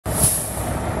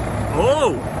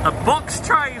Oh, a box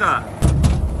trailer.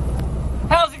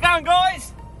 How's it going,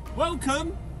 guys?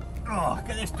 Welcome. Oh,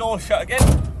 get this door shut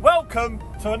again. Welcome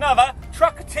to another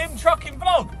Trucker Tim trucking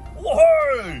vlog.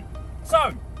 Woohoo!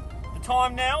 So, the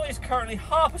time now is currently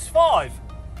 5:30.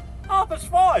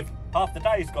 5:30. Half the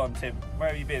day's gone, Tim. Where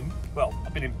have you been? Well,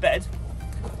 I've been in bed.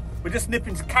 We're just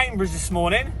nipping to Cambridge this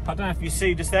morning. I don't know if you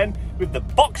see just then, with the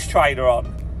box trailer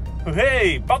on.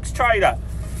 Hey, box trailer.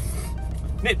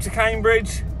 Nip to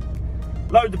Cambridge,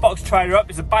 load the box trailer up.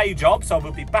 It's a bay job, so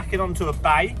we'll be backing onto a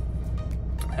bay.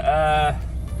 Yeah,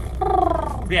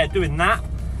 doing that.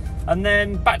 And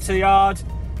then back to the yard,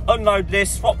 unload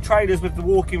this, swap trailers with the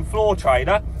walk-in floor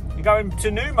trailer, and going to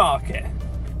Newmarket.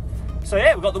 So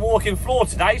yeah, we've got the walk-in floor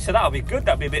today, so that'll be good.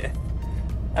 That'll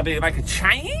make a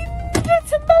change.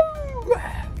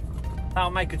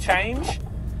 That'll make a change.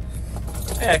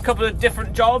 Yeah, a couple of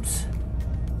different jobs.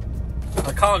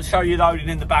 I can't show you loading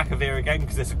in the back of here again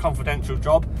because it's a confidential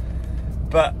job,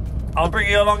 but I'll bring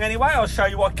you along anyway. I'll show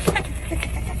you what can.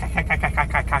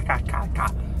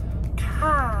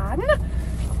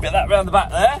 Get that round the back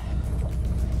there.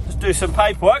 Just do some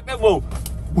paperwork, then we'll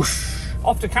whoosh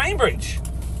off to Cambridge.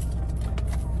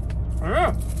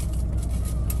 Yeah.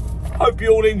 Hope you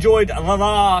all enjoyed the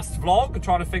last vlog. I'm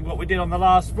trying to think what we did on the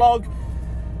last vlog.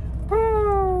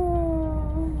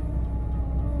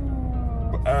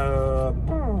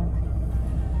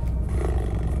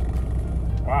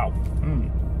 Wow.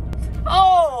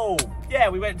 Oh, yeah,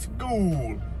 we went to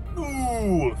Goole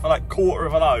for like quarter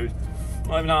of a load,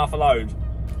 not even half a load.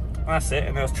 That's it,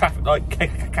 and there was traffic like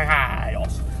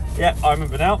chaos. Yeah, I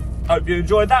remember now. Hope you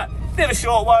enjoyed that. Bit of a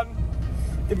short one.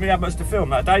 Didn't really have much to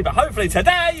film that day, but hopefully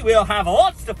today we'll have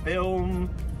lots to film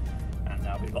and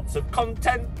there'll be lots of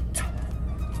content.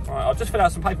 Alright, I'll just fill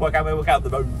out some paperwork and we'll work out the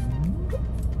road.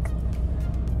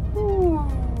 Ooh,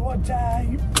 what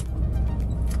day?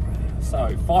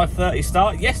 So 5:30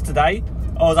 start. Yesterday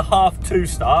I was a 2:30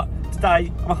 start.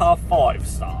 Today I'm a 5:30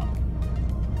 start.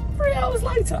 3 hours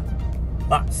later.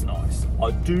 That's nice.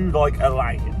 I do like a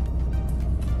lane.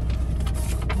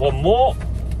 One more.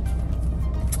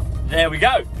 There we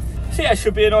go. So yeah, it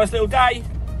should be a nice little day.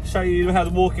 Show you how the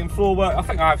walk-in floor works. I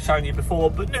think I have shown you before,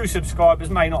 but new subscribers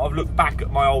may not have looked back at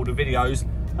my older videos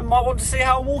and might want to see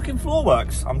how a walk-in floor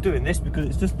works. I'm doing this because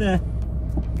it's just there.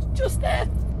 It's just there.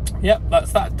 Yep,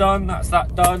 that's that done. That's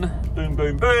that done. Boom,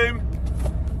 boom, boom.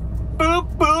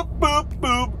 Boop, boop, boop,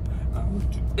 boop.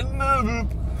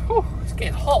 Oh, it's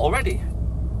getting hot already.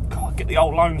 God, get the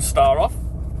old Lone Star off.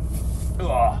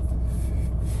 Oh,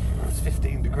 it's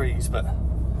 15 degrees, but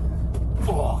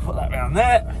oh, put that round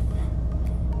there.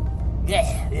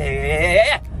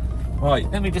 Yeah. Right,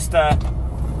 let me just,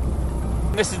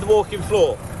 this is the walk-in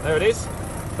floor. There it is.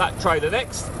 That trailer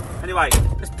next. Anyway,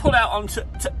 let's pull out onto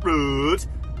road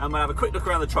and we'll have a quick look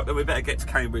around the truck. Then we better get to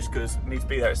Cambridge because we need to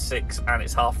be there at 6 and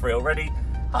it's 3:30 already.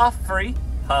 3:30,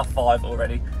 5:30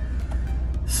 already.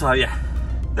 So yeah,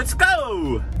 let's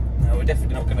go. No, we're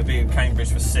definitely not going to be in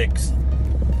Cambridge for 6.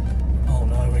 Oh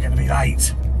no, we're going to be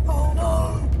late. Oh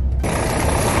no.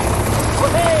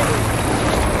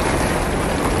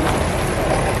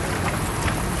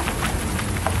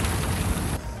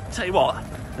 Tell you what,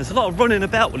 there's a lot of running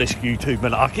about with this YouTube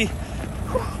malarkey.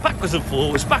 Backwards and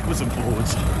forwards, backwards and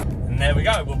forwards. And there we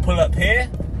go, we'll pull up here.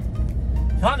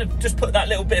 Kind of just put that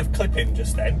little bit of clip in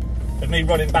just then, of me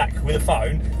running back with a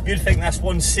phone. You'd think that's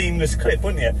one seamless clip,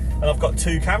 wouldn't you? And I've got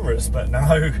 2 cameras, but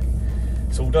no,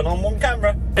 it's all done on 1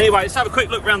 camera. Anyway, let's have a quick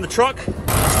look around the truck.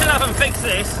 Still haven't fixed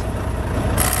this.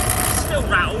 Still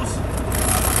rattles.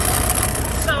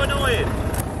 So annoying.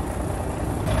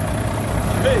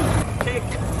 Hey, kick.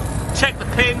 Check the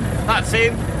pin, that's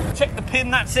in. Check the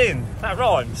pin, that's in. That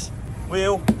rhymes.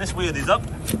 Wheel, this wheel is up.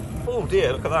 Oh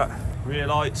dear, look at that. Rear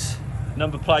lights,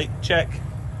 number plate, check.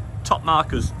 Top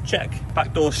markers, check.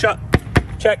 Back door shut,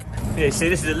 check. Yeah, you see,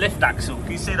 this is a lift axle.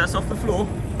 Can you see that's off the floor?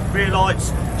 Rear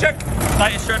lights, check.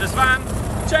 Latest shredder's van,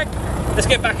 check. Let's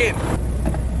get back in.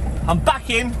 I'm back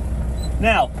in.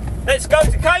 Now, let's go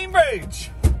to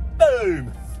Cambridge.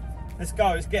 Boom. Let's go,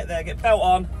 let's get there, get belt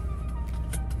on.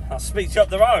 I'll speed you up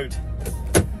the road.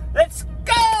 Let's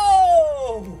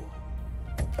go!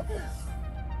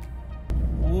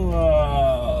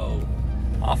 Whoa.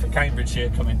 Half of Cambridge here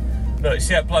coming. Look, you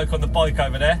see that bloke on the bike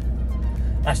over there?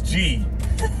 That's G.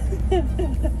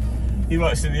 He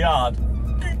works in the yard.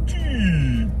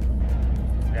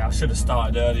 Yeah, I should have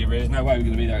started earlier, really. There's no way we're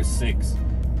going to be there at 6.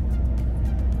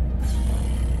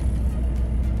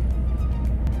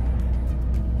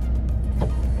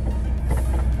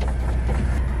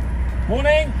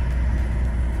 Morning!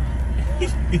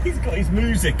 He's got his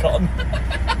music on.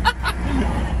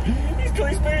 He's got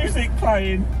his music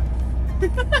playing.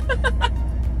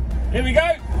 Here we go.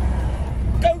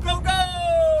 Go, go, go.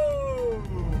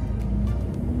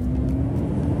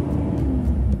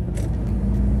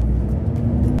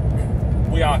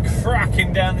 We are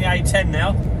cracking down the A10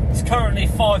 now. It's currently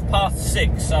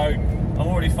 6:05, so I'm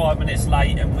already 5 minutes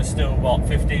late and we're still, what,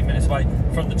 15 minutes away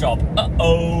from the job.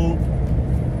 Uh-oh.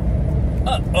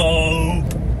 Uh-oh.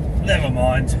 Never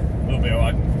mind. We'll be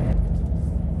alright.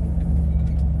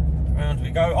 Round we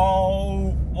go.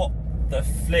 Oh, what the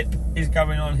flip is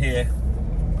going on here?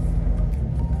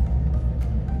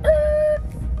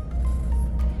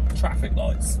 Traffic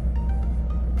lights.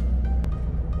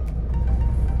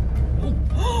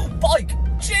 Oh, bike!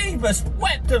 Jeebus,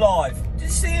 wept alive! Did you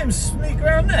see him sneak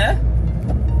around there?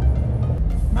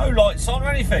 No lights on or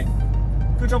anything.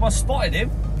 Good job I spotted him.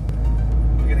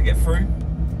 We're gonna get through.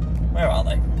 Where are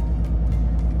they?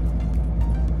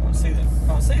 Can't see them.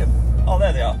 Can't see them. Oh,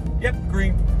 there they are. Yep,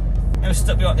 green. They're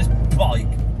stuck behind this bike.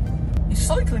 He's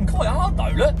cycling quite hard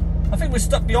though, look. I think we're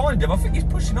stuck behind him. I think he's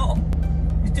pushing on.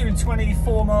 He's doing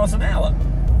 24 miles an hour.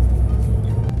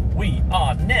 We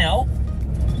are now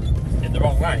in the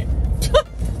wrong lane.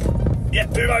 Yep,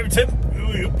 move over, Tim.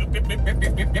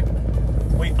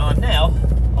 We are now.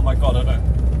 Oh my god, I don't.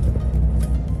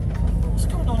 What's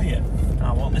going on here? Oh,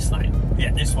 I want this lane.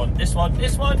 Yeah, this one, this one,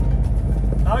 this one.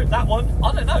 No, that one.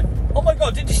 I don't know. Oh my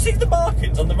god, did you see the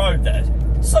markings on the road there?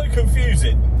 So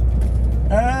confusing.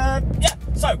 Yeah,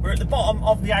 so we're at the bottom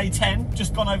of the A10,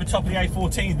 just gone over top of the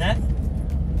A14 there.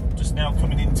 Just now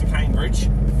coming into Cambridge.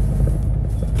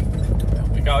 There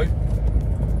we go.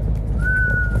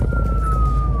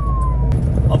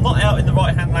 I'm not out in the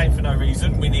right-hand lane for no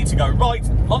reason. We need to go right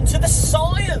onto the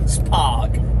Science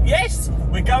Park. Yes,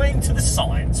 we're going to the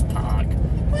Science Park.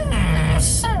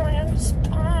 Science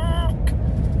Park.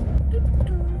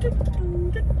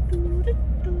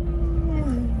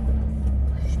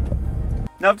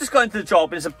 Now, I've just got into the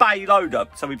job and it's a bay load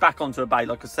up, so we're back onto a bay,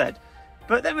 like I said.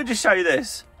 But then we'll just show you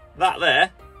this. That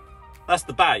there, that's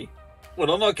the bay.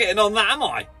 Well, I'm not getting on that, am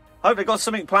I? I hope they've got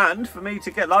something planned for me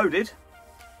to get loaded.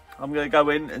 I'm going to go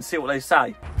in and see what they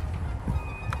say.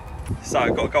 So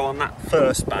I've got to go on that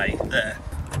first bay there.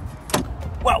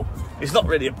 Well, it's not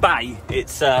really a bay,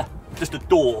 it's just a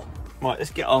door. Right, let's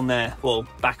get on there. Well,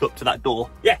 back up to that door.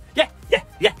 Yeah, yeah, yeah,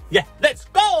 yeah, yeah. Let's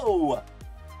go!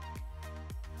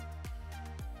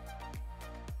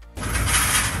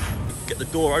 Get the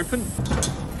door open.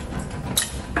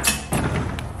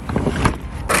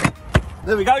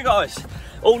 There we go, guys.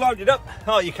 All loaded up.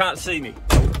 Oh, you can't see me.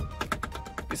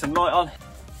 Get some light on.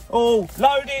 All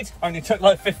loaded. Only took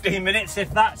like 15 minutes,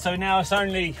 if that. So now it's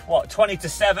only, what, 20 to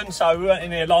 7. So we weren't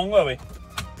in here long, were we?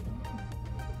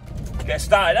 Get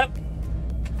started up.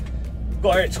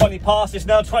 Got here at 20 past. It's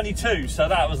now 22. So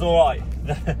that was all right.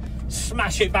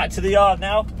 Smash it back to the yard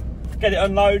now. Get it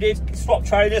unloaded. Swap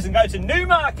trailers and go to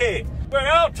Newmarket. We're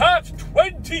out at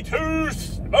 22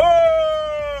 7.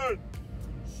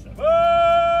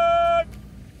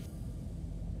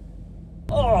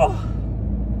 Oh.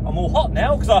 I'm all hot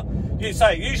now because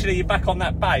usually you're back on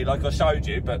that bay like I showed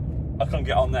you, but I couldn't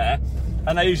get on there.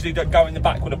 And they usually go in the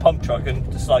back with a pump truck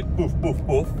and just like boof, boof,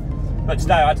 boof. But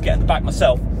today I had to get in the back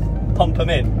myself, pump them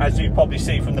in, as you probably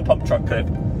see from the pump truck clip.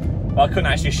 But I couldn't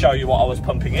actually show you what I was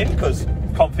pumping in because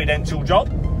confidential job.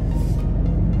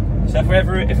 So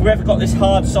if we ever got this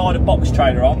hard side of box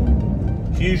trailer on,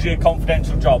 it's usually a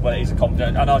confidential job, but it is a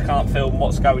confidential, and I can't film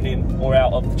what's going in or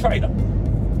out of the trailer.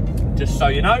 Just so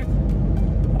you know.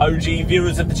 OG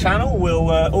viewers of the channel will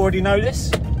already know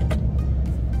this.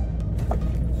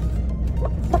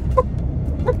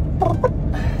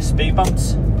 Speed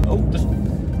bumps. Oh, just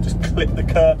clip the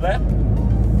curb there.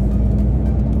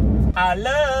 I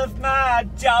love my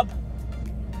job.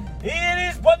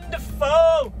 It is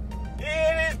wonderful.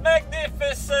 It is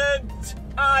magnificent.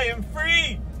 I am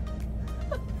free.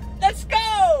 Let's go.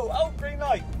 Oh, green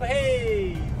light.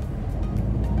 Hey.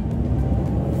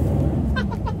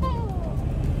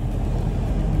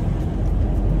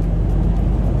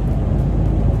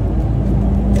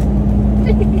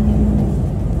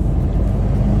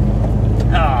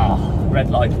 Red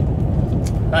light.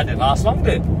 That didn't last long,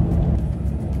 did it?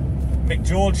 Mick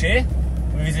George here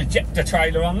with his ejector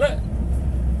trailer on, look.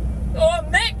 Oh,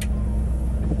 Mick!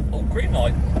 Oh, green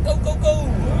light. Go, go, go!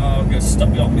 Oh, I'm going to stuck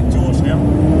behind Mick George now.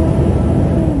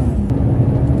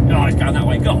 Oh, he's going that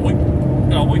way. Get on, boy.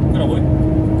 Get on, boy. Get on, boy.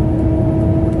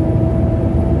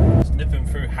 Snipping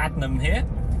through Hadnam here.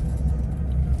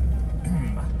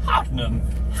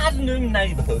 Hadnam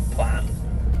neighbourhood plan.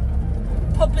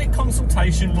 Public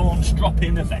consultation launch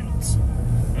drop-in events.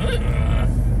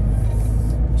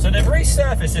 So they've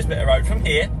resurfaced this bit of road from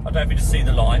here, I don't know if you can see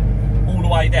the line, all the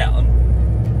way down.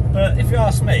 But if you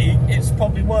ask me, it's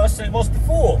probably worse than it was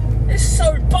before. It's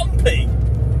so bumpy.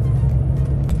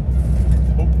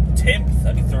 Oh, Tim,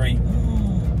 33.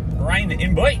 Rain it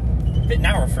in, boy. A bit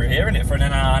narrow through here, isn't it, for a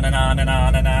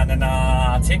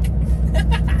na-na-na-na-na-na-na-na tick.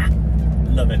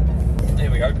 Love it. Here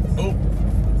we go. Oh.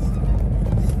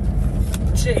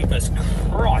 Jeepers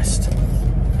Christ.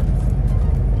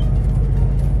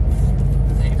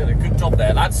 You did a good job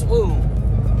there, lads. Ooh.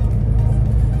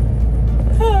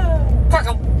 Crack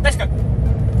on, let's go.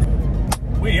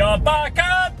 We are back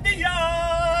at the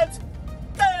yard.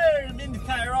 Boom,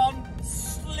 indicator on.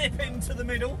 Slip into the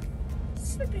middle.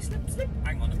 Slippy, slip, slip.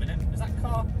 Hang on a minute. Is that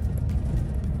car?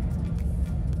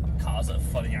 That car's at a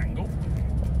funny angle.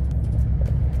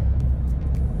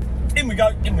 In we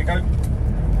go, in we go.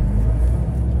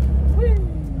 Whee.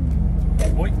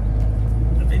 Oh boy.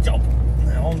 Lovely job.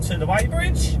 Now on to the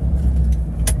weighbridge.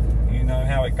 You know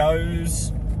how it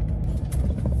goes.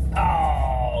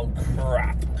 Oh,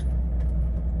 crap.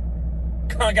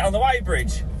 Can't get on the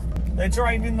weighbridge. They're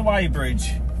draining the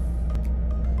weighbridge.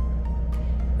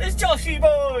 There's Joshy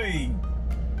boy.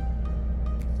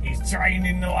 He's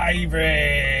draining the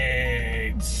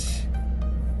weighbridge.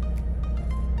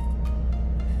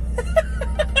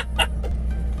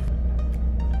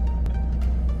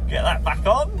 Get that back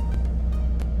on.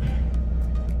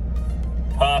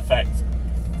 Perfect.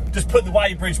 Just put the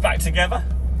weighbridge back together.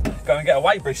 Go and get a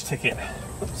weighbridge ticket.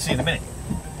 See you in a minute.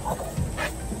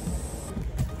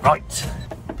 Right.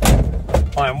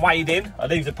 I am weighed in. I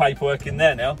leave the paperwork in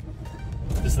there now.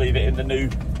 Just leave it in the new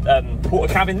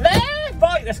porter cabin there.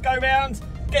 Right, let's go round.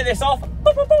 Get this off.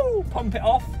 Boo, boo, boo. Pump it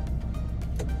off.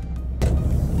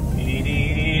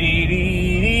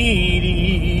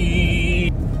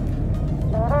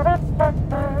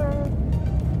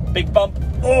 Big bump.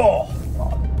 Oh,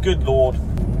 good Lord.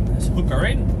 Let's hook her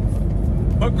in.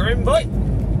 Hook her in, boy.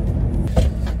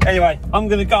 Anyway, I'm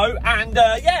going to go and,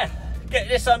 yeah, get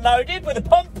this unloaded with a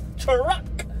pump truck.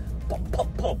 Pump,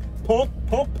 pump, pump. Pump,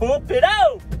 pump, pump it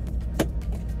out.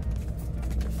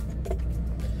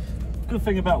 Good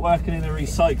thing about working in a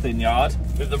recycling yard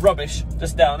with the rubbish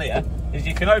just down here is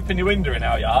you can open your window in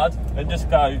our yard and just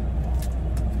go,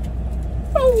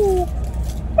 oh,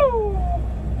 oh,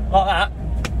 like that.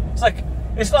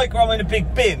 It's like I'm in a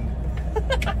big bin.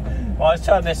 Right, let's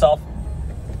turn this off.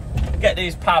 Get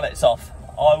these pallets off.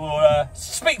 I will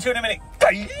speak to you in a minute.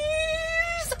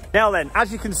 Now then,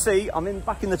 as you can see, I'm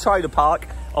back in the trailer park.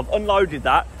 I've unloaded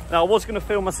that. Now I was going to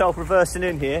film myself reversing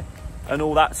in here and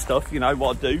all that stuff, you know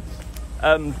what I do.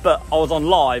 But I was on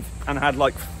live and I had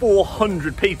like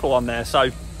 400 people on there, so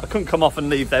I couldn't come off and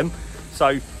leave them.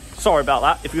 So sorry about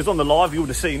that. If you was on the live, you would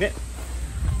have seen it.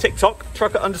 TikTok,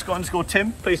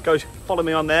 trucker__Tim. Please go follow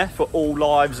me on there for all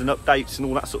lives and updates and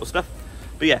all that sort of stuff.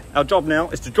 But yeah, our job now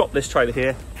is to drop this trailer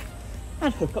here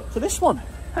and hook up to this one.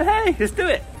 Hey, let's do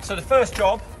it. So the first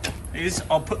job is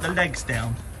I'll put the legs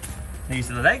down. These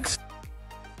are the legs.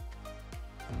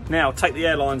 Now take the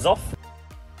airlines off.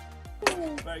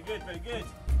 Ooh, very good, very good.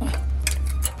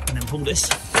 And then pull this.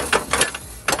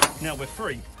 Now we're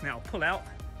free. Now I'll pull out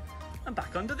and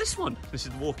back under this one. This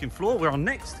is the walking floor we're on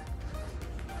next.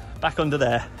 Back under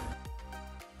there.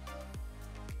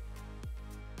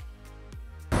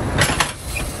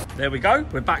 There we go,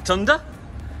 we're backed under.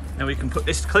 Now we can put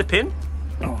this clip in.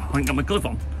 Oh, I ain't got my glove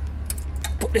on.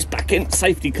 Put this back in,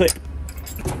 safety clip.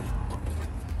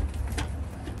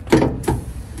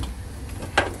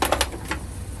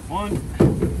 One,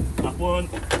 that one,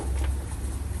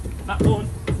 that one,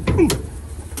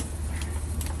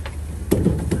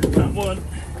 that one.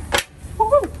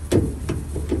 Woo-hoo.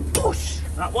 Push.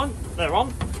 That one, they're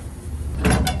on.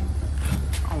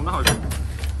 Oh no.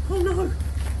 Oh no.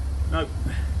 No.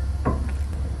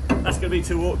 That's going to be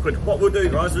too awkward. What we'll do,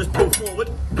 guys, is just pull forward.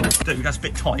 Dude, that's a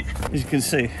bit tight. As you can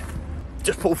see,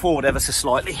 just pull forward ever so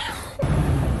slightly. All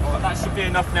right, that should be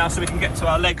enough now so we can get to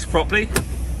our legs properly.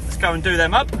 Let's go and do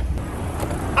them up.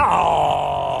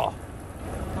 Oh,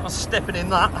 I was stepping in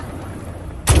that.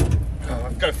 Oh,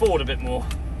 I'll go forward a bit more.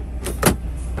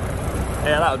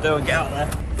 Yeah, that'll do, and get out there.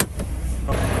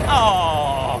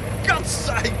 Oh, God's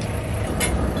sake!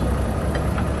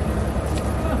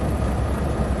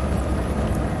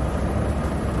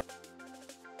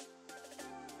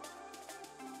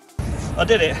 I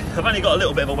did it. I've only got a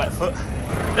little bit of a wet foot.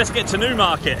 Let's get to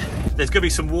Newmarket. There's going to be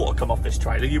some water come off this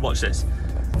trailer. You watch this.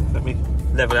 Let me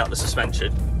level out the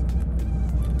suspension.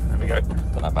 There we go.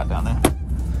 Put that back down there.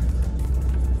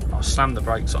 I'll slam the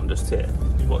brakes on just here.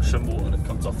 You watch some water that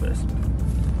comes off this.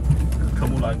 It'll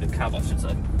come all over the cab, I should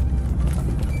say.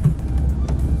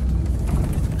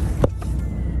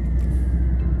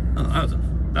 Oh,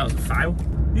 that was a fail.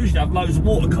 Usually I have loads of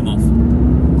water come off.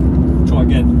 try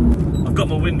again. I've got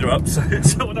my window up so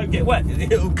I don't get wet.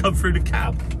 It'll come through the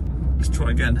cab. Let's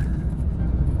try again.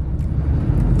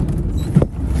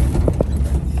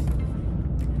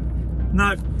 No,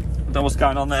 I don't know what's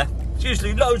going on there. It's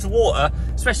usually loads of water,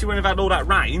 especially when we've had all that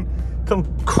rain, come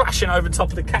crashing over the top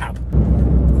of the cab.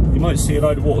 You might see a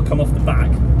load of water come off the back.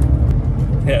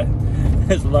 Yeah,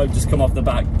 there's a load just come off the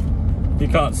back. You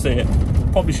can't see it.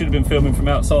 Probably should have been filming from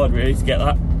outside really to get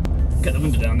that. Get the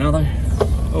window down now though.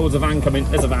 Oh, there's a van coming.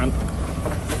 There's a van.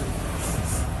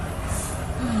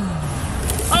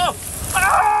 Oh!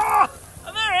 Ah!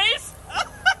 There it is!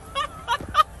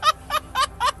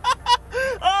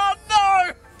 Oh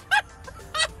no!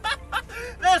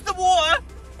 There's the water!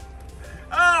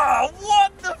 Oh,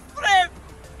 what the flip!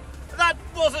 That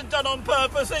wasn't done on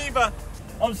purpose either.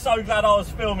 I'm so glad I was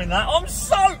filming that. I'm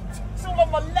soaked! It's all on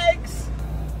my legs.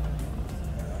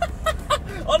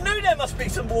 I knew there must be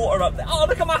some water up there. Oh,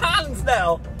 look at my hands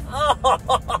now. Oh,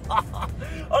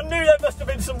 I knew there must have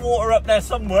been some water up there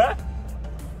somewhere.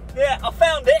 Yeah, I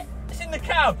found it. It's in the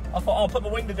cab. I thought I'll put my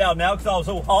window down now because I was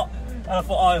all hot. And I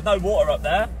thought, oh, there's no water up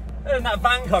there. Then that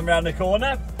van come round the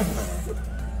corner.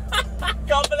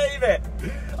 Can't believe it.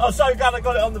 I'm so glad I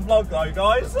got it on the vlog though,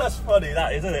 guys. That's funny,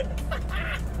 that is, isn't it?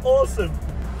 Awesome.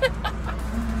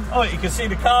 Oh, you can see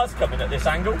the cars coming at this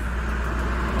angle.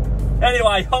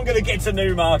 Anyway, I'm going to get to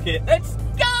Newmarket. Let's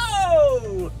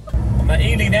go! I'm at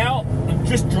Ely now. I'm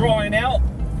just drying out.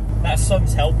 That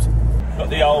sun's helped.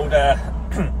 Got the old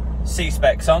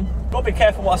C-specs on. Got to be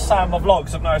careful what I say on my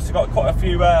vlogs. I've noticed I've got quite a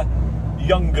few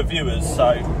younger viewers,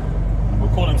 so we'll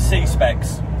call them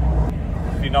C-specs.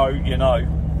 If you know, you know.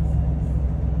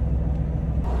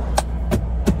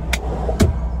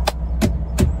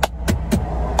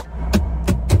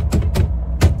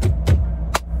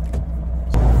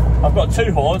 I've got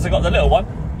two horns. I've got the little one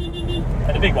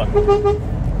and the big one.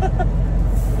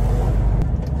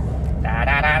 Da,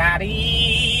 da, da, da,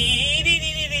 dee, dee,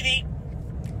 dee, dee, dee.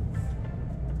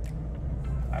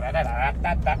 Da, da, da,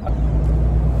 da, da, da.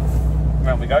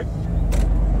 Round we go.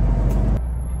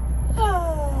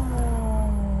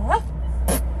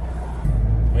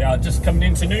 We are just coming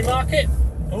into Newmarket.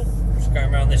 Oh, just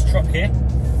going around this truck here,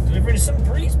 delivering some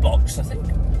breeze blocks, I think.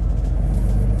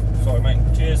 Sorry, mate.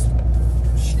 Cheers.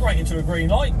 Straight into a green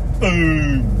light.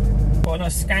 Boom! Got a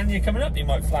nice Scania coming up, you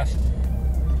might flash.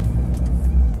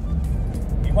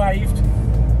 He waved,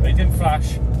 but he didn't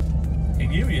flash. He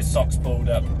knew his socks pulled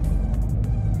up.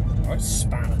 Alright,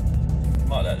 spanner.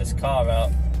 Might let this car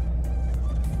out.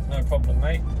 No problem,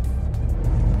 mate.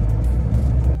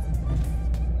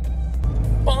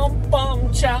 Bom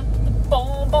bom cha,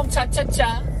 bom bom cha cha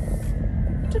cha.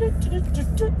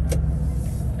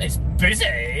 It's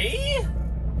busy.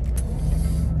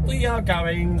 We are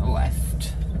going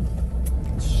left.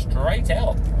 Straight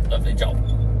out. Lovely job.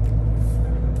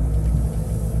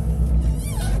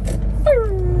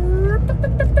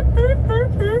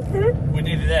 We're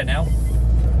nearly there now.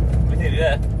 We're nearly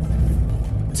there.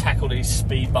 Tackle these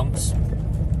speed bumps.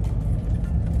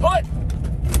 But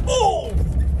oh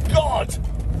God!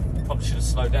 Probably should have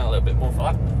slowed down a little bit more for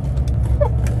that.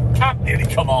 Cap nearly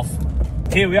come off.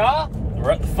 Here we are.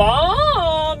 We're at the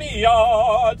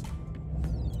farmyard.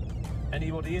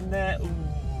 Anybody in there?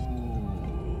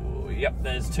 Ooh, yep,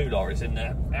 there's two lorries in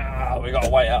there. Ah, we got to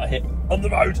wait out here on the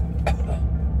road.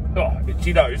 Oh,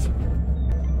 itchy nose.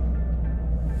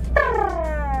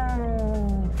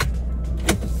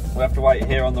 We have to wait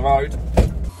here on the road.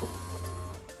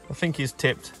 I think he's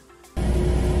tipped.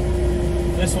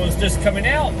 This one's just coming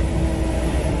out.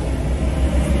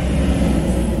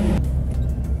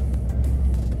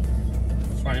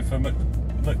 Just waiting for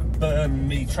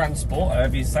McBurney Transport,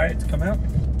 however you say it, to come out.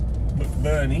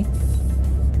 McBurney.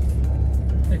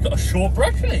 They've got a short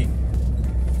brush, haven't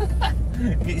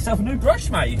they? Get yourself a new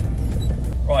brush, mate.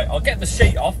 Right, I'll get the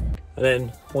sheet off, and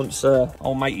then once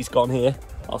old matey's gone here,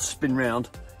 I'll spin round,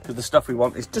 because the stuff we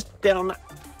want is just down that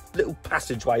little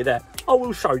passageway there. I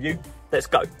will show you. Let's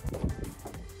go.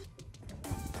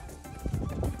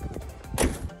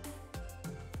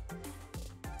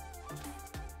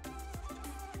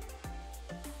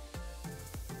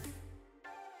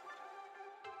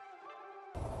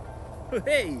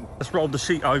 Hey! Let's roll the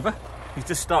sheet over. He's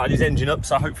just started his engine up,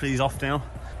 so hopefully he's off now.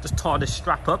 Just tie this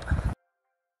strap up.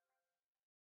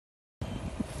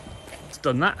 It's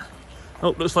done that.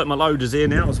 Oh, looks like my loader's here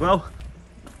now as well.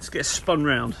 Let's get spun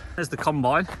round. There's the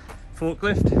combine.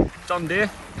 Forklift. John Deere.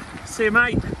 See you,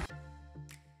 mate.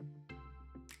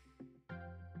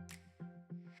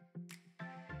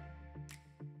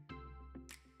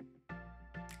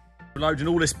 We're loading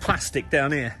all this plastic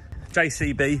down here.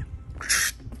 JCB.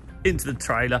 Into the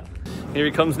trailer. Here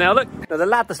he comes now, look. Now the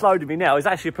lad that's loaded me now is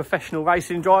actually a professional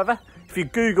racing driver. If you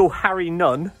Google Harry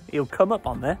Nunn, he'll come up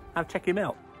on there. Have check him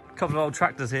out. A couple of old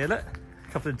tractors here, look.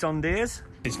 A couple of John Deeres.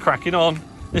 He's cracking on.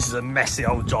 This is a messy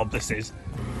old job, this is.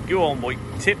 Go on, boy,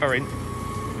 tip her in.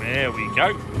 There we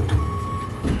go.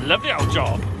 Lovely old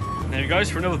job. There he goes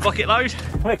for another bucket load.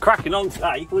 We're cracking on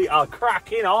today. We are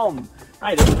cracking on.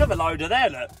 Hey, there's another loader there,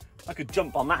 look. I could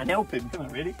jump on that and help him, couldn't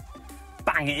I, really?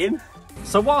 Bang it in.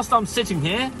 So whilst I'm sitting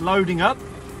here loading up,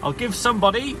 I'll give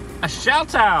somebody a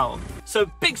shout out.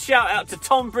 So big shout out to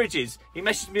Tom Bridges. He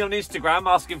messaged me on Instagram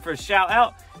asking for a shout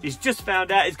out. He's just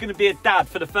found out he's going to be a dad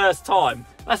for the first time.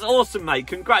 That's awesome, mate.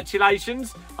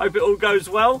 Congratulations. Hope it all goes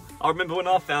well. I remember when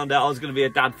I found out I was going to be a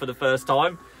dad for the first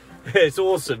time. It's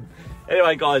awesome.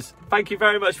 Anyway, guys, thank you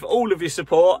very much for all of your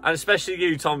support, and especially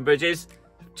you, Tom Bridges.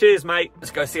 Cheers, mate.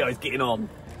 Let's go see how he's getting on.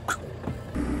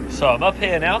 So I'm up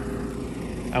here now.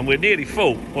 And we're nearly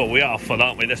full. Well, we are full,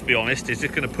 aren't we? Let's be honest. It's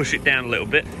just going to push it down a little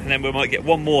bit. And then we might get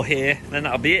one more here. And then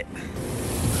that'll be it.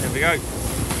 There we go.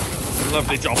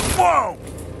 Lovely job. Whoa!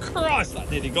 Christ,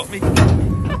 that nearly got me.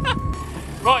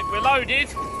 Right, we're loaded.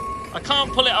 I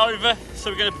can't pull it over.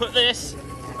 So we're going to put this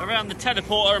around the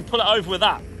teleporter and pull it over with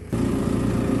that.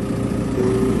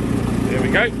 There we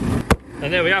go.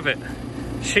 And there we have it.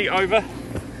 Sheet over.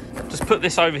 Just put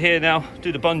this over here now.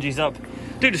 Do the bungees up.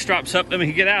 Do the straps up. Then we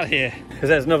can get out of here. Because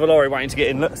there's another lorry waiting to get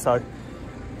in, look, so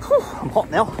whew, I'm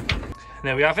hot now.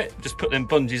 There we have it. Just put them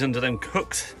bungees under them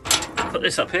hooks. Put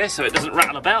this up here so it doesn't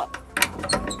rattle about.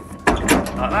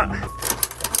 Like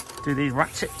that. Do these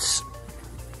ratchets.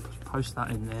 Just post that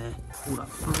in there. Pull that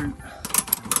through.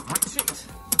 Ratchet.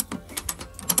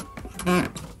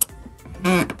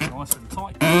 Nice and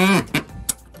tight.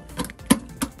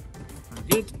 Very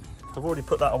good. I've already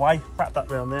put that away. Wrap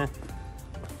that around there.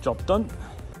 Job done.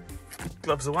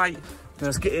 Gloves away.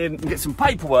 Let's get in and get some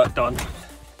paperwork done.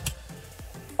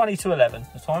 20 to 11,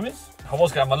 the time is. I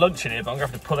was going to have my lunch in here, but I'm going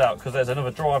to have to pull out because there's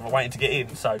another driver waiting to get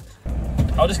in. So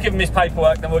I'll just give him his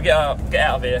paperwork, then we'll get out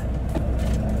of here.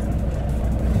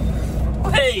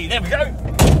 Hey, there we go.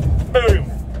 Boom.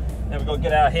 Then we've got to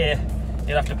get out of here.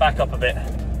 You'll have to back up a bit.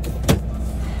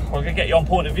 We're going to get you on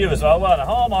point of view as well, won't I?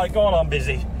 Oh my God, I'm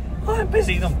busy. I'm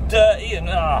busy and I'm dirty and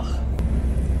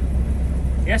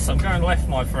Yes, I'm going left,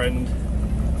 my friend.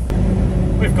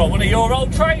 We've got one of your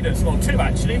old traders, well, two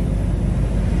actually.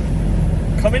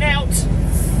 Coming out.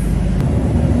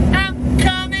 I'm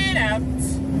coming out.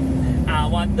 I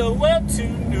want the world to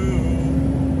know.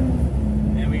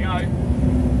 There we go.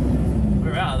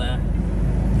 We're out of there.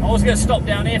 I was going to stop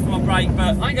down here for my break,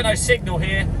 but I ain't got no signal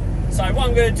here. So what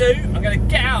I'm going to do, I'm going to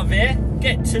get out of here,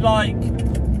 get to like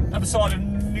other side of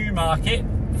Newmarket,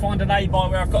 find an A-bar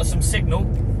where I've got some signal.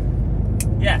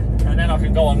 Yeah, and then I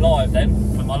can go on live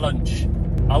then for my lunch.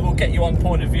 I will get you on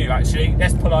point of view actually.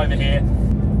 Let's pull over here.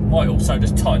 Might also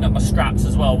just tighten up my straps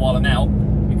as well while I'm out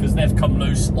because they've come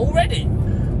loose already.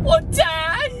 What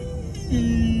day?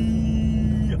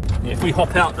 If we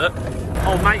hop out, look.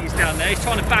 Old mate is down there. He's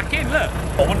trying to back in, look.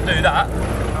 I wouldn't do that.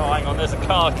 Oh, hang on, there's a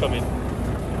car coming.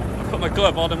 I'll put my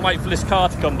glove on and wait for this car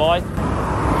to come by.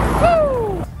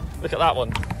 Woo! Look at that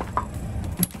one.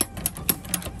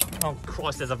 Oh,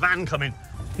 Christ, there's a van coming.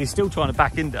 He's still trying to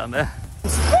back in down there.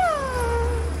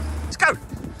 Let's go.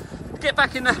 Get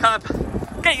back in the hub.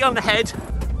 Get you on the head.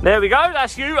 There we go.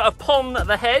 That's you upon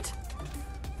the head.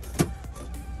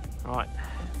 Right.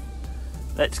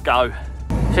 Let's go.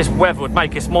 This weather would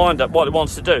make its mind up what it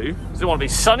wants to do. Does it want to be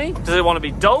sunny? Does it want to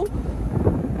be dull?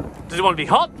 Does it want to be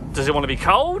hot? Does it want to be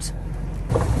cold?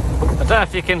 I don't know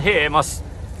if you can hear my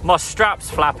straps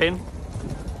flapping.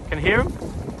 Can you hear them?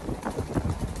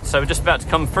 So we're just about to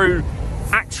come through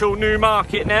actual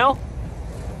Newmarket now.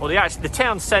 Well, the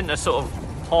town centre sort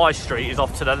of high street is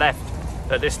off to the left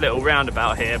at this little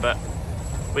roundabout here, but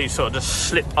we sort of just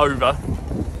slipped over.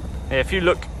 Yeah, if you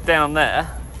look down there,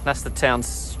 that's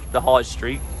the high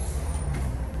street.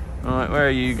 All right, where are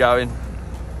you going?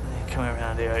 Coming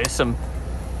around here. Here's some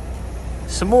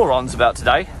morons about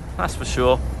today, that's for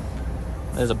sure.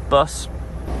 There's a bus.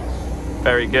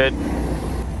 Very good.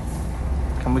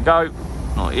 Can we go?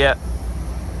 Not yet.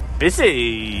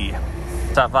 Busy.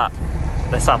 Let's have that.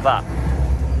 Let's have that.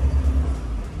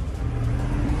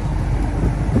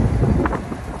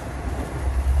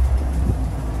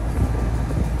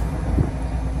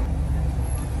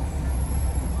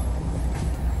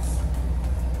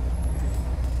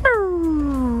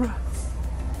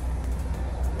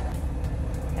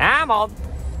 Come on.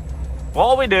 What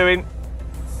are we doing?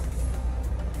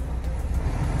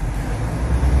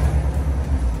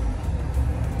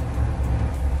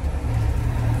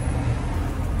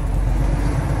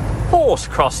 Horse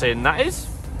crossing, that is.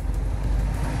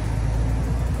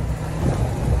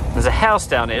 There's a house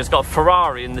down here. It's got a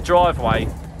Ferrari in the driveway.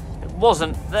 It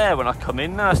wasn't there when I come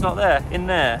in. No, it's not there. In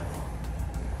there.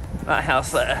 That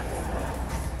house there.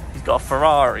 He's got a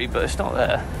Ferrari, but it's not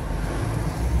there.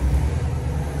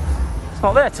 It's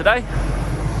not there today.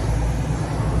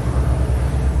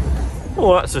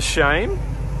 Oh, that's a shame.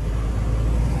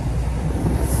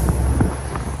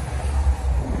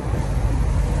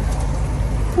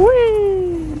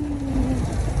 Whee!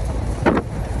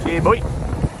 Gee, boy.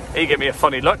 He gave me a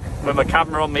funny look with my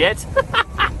camera on my head.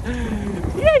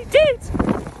 Yeah, he did.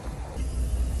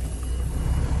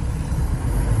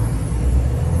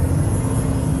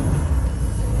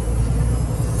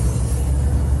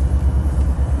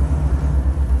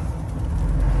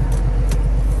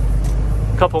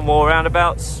 Couple more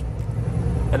roundabouts,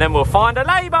 and then we'll find a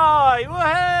lay-by.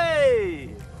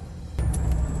 Whey!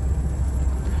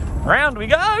 Round we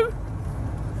go.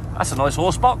 That's a nice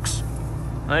horse box.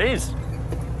 It is.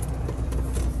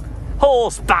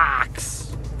 Horse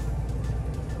backs.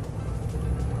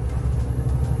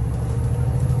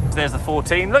 There's the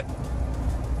 14. Look.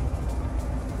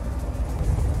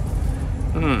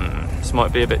 This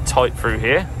might be a bit tight through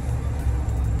here.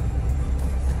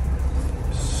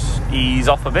 Ease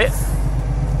off a bit.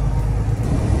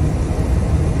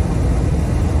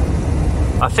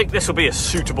 I think this will be a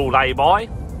suitable lay-by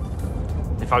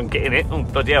if I can get in it. Oh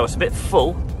bloody hell, it's a bit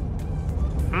full.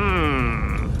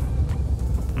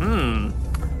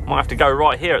 Might have to go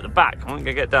right here at the back. I'm not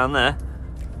gonna get down there.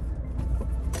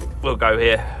 We'll go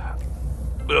here.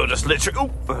 We'll just literally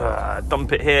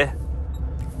dump it here.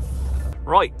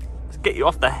 Right, let's get you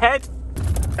off the head.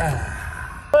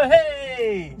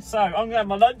 Hey! So I'm gonna have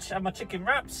my lunch, have my chicken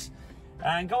wraps,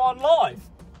 and go on live.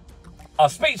 I'll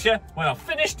speak to you when I've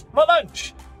finished my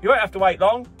lunch. You won't have to wait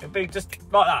long. It'll be just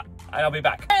like that, and I'll be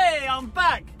back. Hey, I'm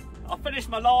back. I finished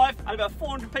my live, and about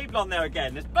 400 people on there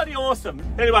again. It's bloody awesome.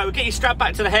 Anyway, we'll get you strapped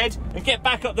back to the head and get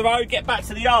back up the road, get back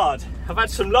to the yard. I've had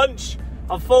some lunch.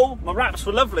 I'm full. My wraps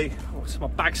were lovely. Oh, my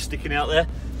bag's sticking out there.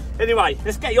 Anyway,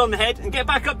 let's get you on the head and get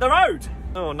back up the road.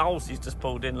 Oh, Knowlesy's just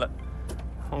pulled in. Look,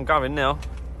 I'm going now.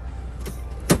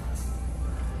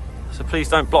 So please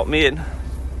don't block me in.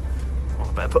 Oh,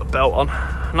 I better put a belt on.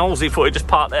 Knowlesy thought he'd just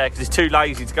park there because he's too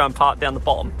lazy to go and park down the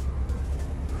bottom.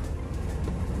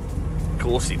 Of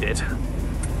course he did.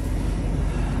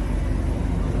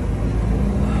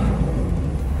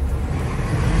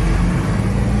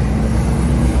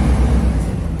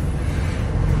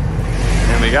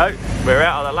 There we go. We're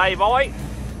out of the lay-by.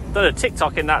 Done a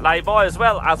TikTok in that lay-by as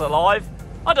well as a live.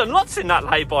 I done lots in that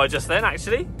lay-by just then,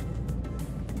 actually.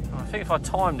 I think if I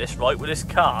time this right with this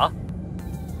car.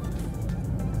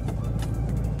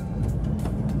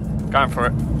 Going for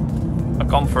it. I've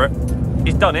gone for it.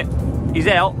 He's done it. He's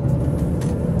out.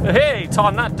 Hey,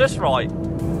 timed that just right.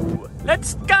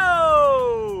 Let's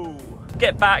go!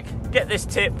 Get back, get this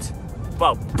tipped.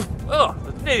 Well,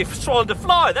 nearly swallowed the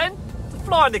fly then. The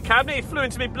fly in the cabinet, he flew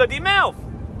into my bloody mouth.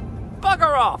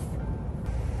 Bugger off.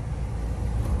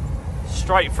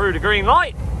 Straight through the green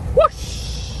light.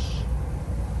 Whoosh!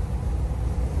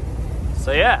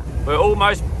 So yeah, we're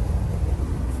almost,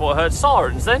 thought I heard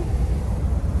sirens then.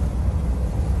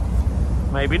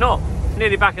 Maybe not.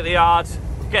 Nearly back at the yard.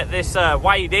 Get this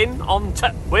weighed in onto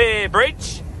Weir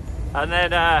Bridge, and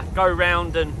then go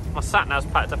round, and my sat nav's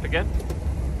packed up again.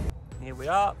 Here we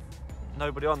are.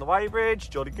 Nobody on the Weir Bridge.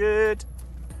 Jolly good.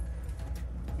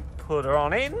 Put her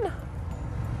on in.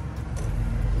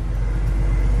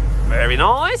 Very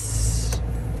nice.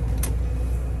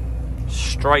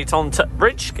 Straight onto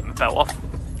bridge. Get my belt off.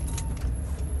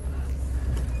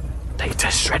 Data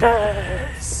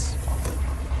shredders.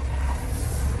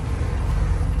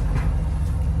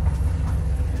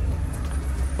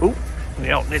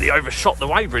 Oh, nearly overshot the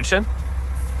weighbridge then.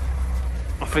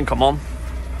 I think I'm on.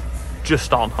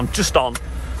 Just on. I'm just on.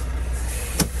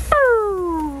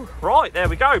 Right, there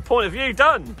we go. Point of view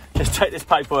done. Just take this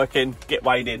paperwork in, get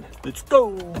weighed in. Let's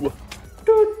go.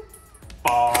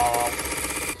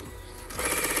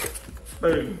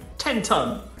 Boom. 10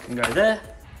 tonne. Can go there.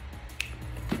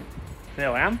 There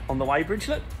I am on the weighbridge,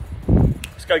 look.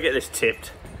 Let's go get this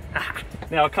tipped.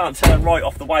 Now I can't turn right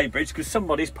off the weighbridge because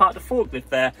somebody's parked a forklift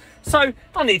there. So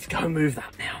I need to go and move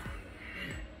that now.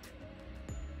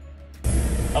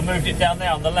 I moved it down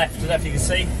there on the left, I don't know if you can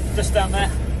see. Just down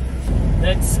there.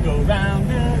 Let's go round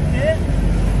again.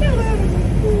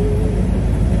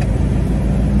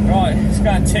 Right, let's go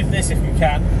and tip this if we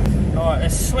can. Alright,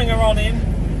 let's swing her on in.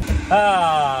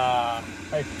 I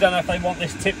don't know if they want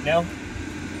this tip now.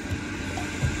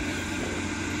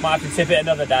 Might have to tip it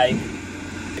another day.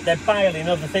 They're bailing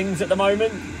other things at the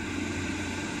moment.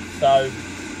 So,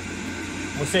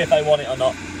 we'll see if they want it or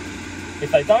not.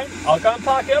 If they don't, I'll go and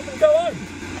park it up and go home.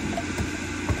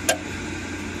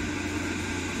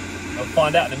 I'll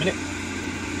find out in a minute.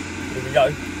 Here we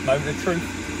go, moment of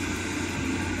truth.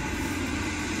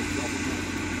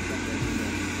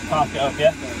 Park it up,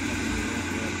 yeah?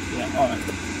 Yeah, alright.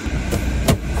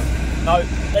 No,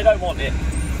 they don't want it.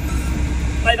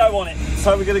 They don't want it,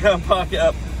 so we're going to go and park it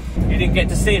up. You didn't get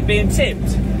to see it being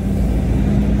tipped.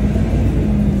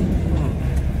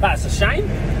 That's a shame.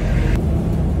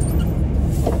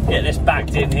 Get this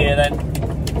backed in here then.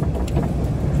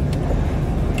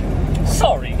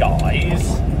 Sorry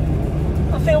guys,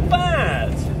 I feel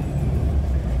bad.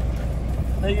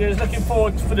 You was looking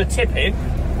forward for the tipping.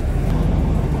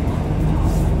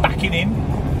 Backing in.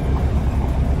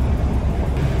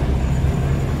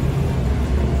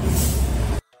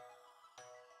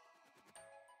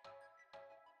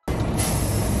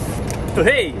 So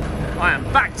here, I am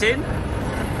backed in.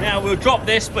 Now we'll drop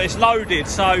this, but it's loaded,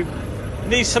 so it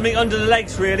needs something under the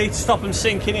legs really to stop them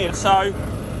sinking in. So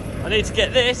I need to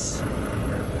get this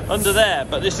under there,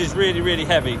 but this is really, really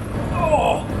heavy.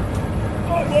 Oh,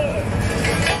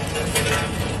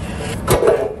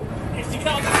 here she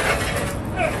comes.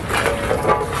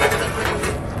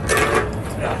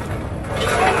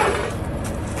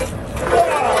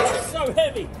 Oh, that's so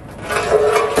heavy.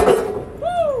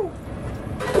 Woo!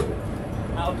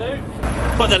 That'll do.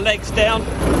 Put the legs down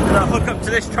and I'll hook up to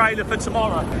this trailer for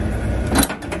tomorrow.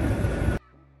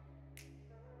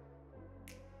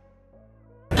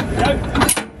 There we go.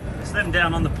 It's them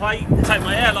down on the plate. Take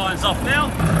my airlines off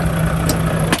now.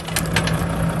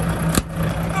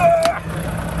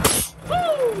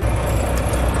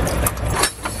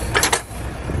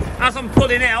 As I'm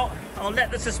pulling out, I'll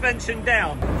let the suspension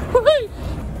down.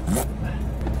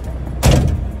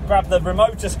 Grab the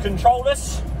remotus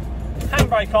controllers,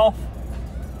 handbrake off.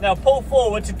 Now pull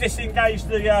forward to disengage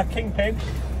the kingpin,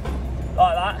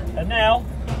 like that. And now,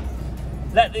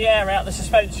 let the air out the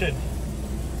suspension.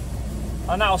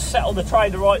 And now settle the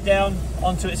trailer right down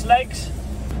onto its legs.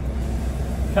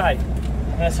 Okay,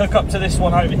 let's hook up to this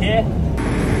one over here.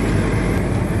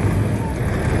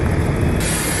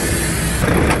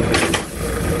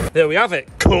 There we have it,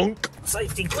 clunk,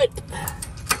 safety clip.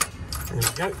 There we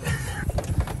go.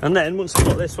 And then once we've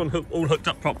got this one all hooked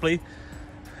up properly,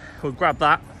 we'll grab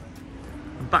that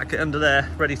and back it under there,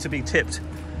 ready to be tipped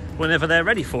whenever they're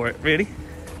ready for it, really.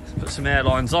 Let's put some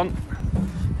airlines on.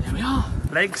 There we are,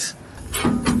 legs.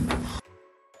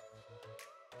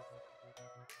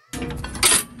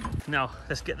 Now,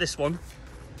 let's get this one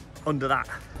under that.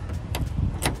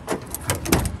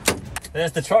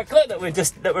 There's the trucklet that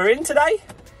we're in today.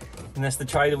 And that's the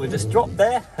trailer we just dropped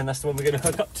there, and that's the one we're going to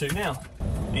hook up to now.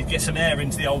 Need to get some air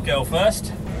into the old girl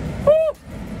first. Woo!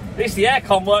 At least the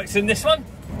aircon works in this one.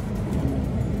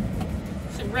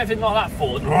 What's it revving like that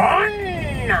for?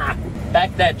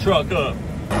 Back that truck up.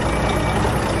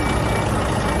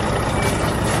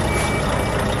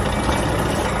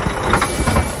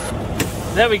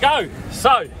 There we go.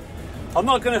 So, I'm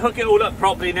not going to hook it all up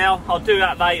properly now. I'll do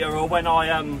that later, or when I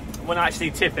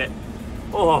actually tip it.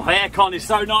 Oh, aircon is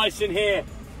so nice in here.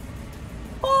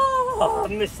 Oh, I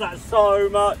miss that so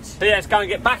much. So yeah, let's go and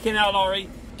get back in our lorry,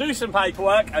 do some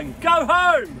paperwork and go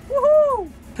home.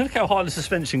 Woohoo! Look how high the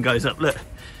suspension goes up, look.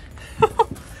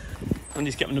 I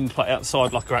need to get my number plate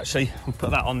outside locker actually. I'll put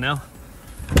that on now.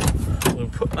 We'll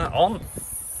put that on.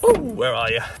 Oh, where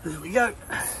are you? There we go.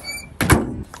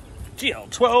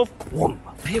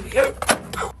 GL12-1. Here we go.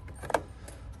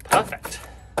 Perfect.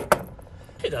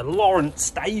 Bit of Lawrence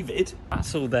David.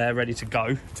 That's all there ready to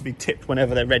go to be tipped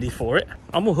whenever they're ready for it.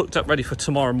 I'm all hooked up ready for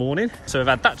tomorrow morning. So we've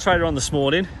had that trailer on this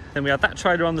morning, then we had that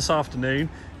trailer on this afternoon,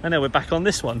 and then we're back on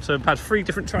this one. So we've had 3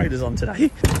 different trailers on today.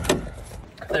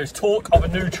 There's talk of a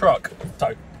new truck.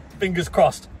 So fingers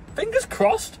crossed. Fingers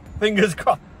crossed? Fingers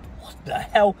crossed. What the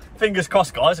hell? Fingers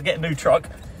crossed, guys, I get a new truck.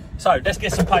 So let's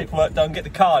get some paperwork done, get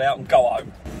the card out and go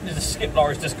home. There's a skip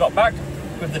lorry's just got back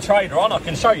with the trailer on. I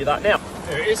can show you that now.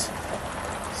 There it is.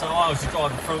 So I was just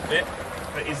driving the front bit,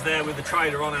 but it's there with the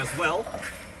trailer on as well.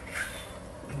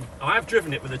 I have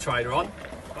driven it with the trailer on,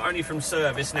 but only from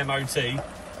service and MOT.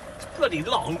 It's bloody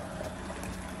long.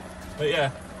 But yeah,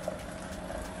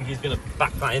 I think he's going to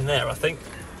back that in there, I think.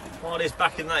 While he's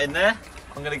backing that in there,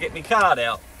 I'm going to get my card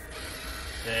out.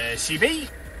 There she be.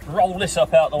 Roll this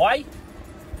up out the way.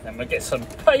 Then we'll get some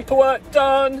paperwork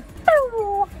done.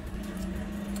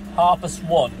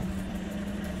 1:30.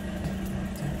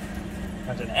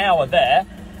 Had an hour there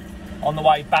on the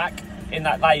way back in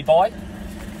that lay-by.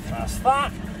 That's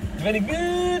that. Very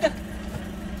good.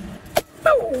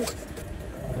 Oh.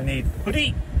 We need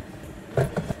hoodie,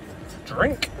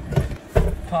 drink,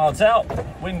 cards out,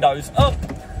 windows up.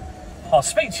 I'll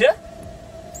speak to you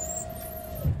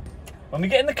when we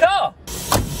get in the car.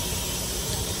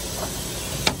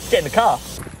 Get in the car.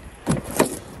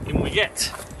 In we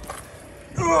get.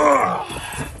 Right,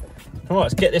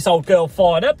 let's get this old girl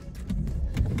fired up.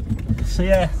 So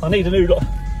yeah, I need a new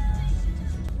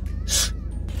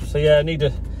I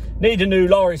need a new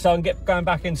lorry so I can get going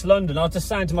back into London. I was just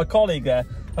saying to my colleague there,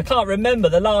 I can't remember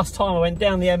the last time I went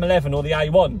down the M11 or the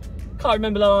A1. Can't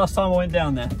remember the last time I went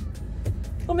down there.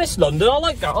 I miss London. I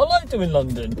like that. I like doing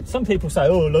London. Some people say,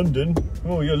 oh, London,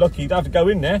 oh, you're lucky you'd have to go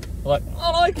in there. I'm like,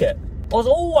 I like it. I was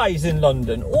always in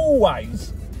London,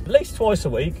 always. At least twice a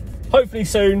week. Hopefully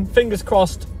soon, fingers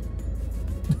crossed.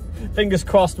 Fingers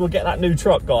crossed we'll get that new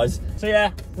truck, guys. So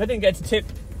yeah, I didn't get to tip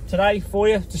today for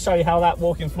you to show you how that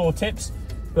walking floor tips.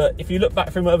 But if you look back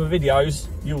through my other videos,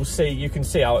 you can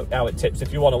see how it tips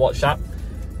if you want to watch that.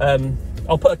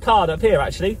 I'll put a card up here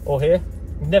actually, or here.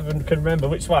 Never can remember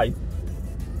which way.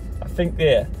 I think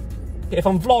there. If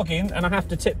I'm vlogging and I have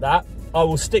to tip that, I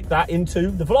will stick that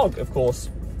into the vlog, of course.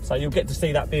 So you'll get to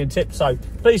see that being tipped. So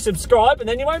please subscribe and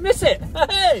then you won't miss it.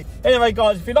 Hey! Anyway,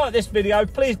 guys, if you like this video,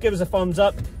 please give us a thumbs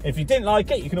up. If you didn't like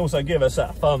it, you can also give us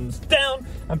a thumbs down.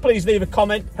 And please leave a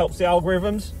comment, helps the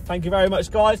algorithms. Thank you very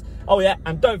much, guys. Oh yeah,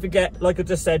 and don't forget, like I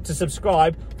just said, to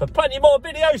subscribe for plenty more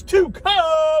videos to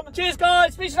come. Cheers,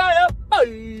 guys. See you later.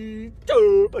 Bye.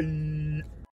 Bye.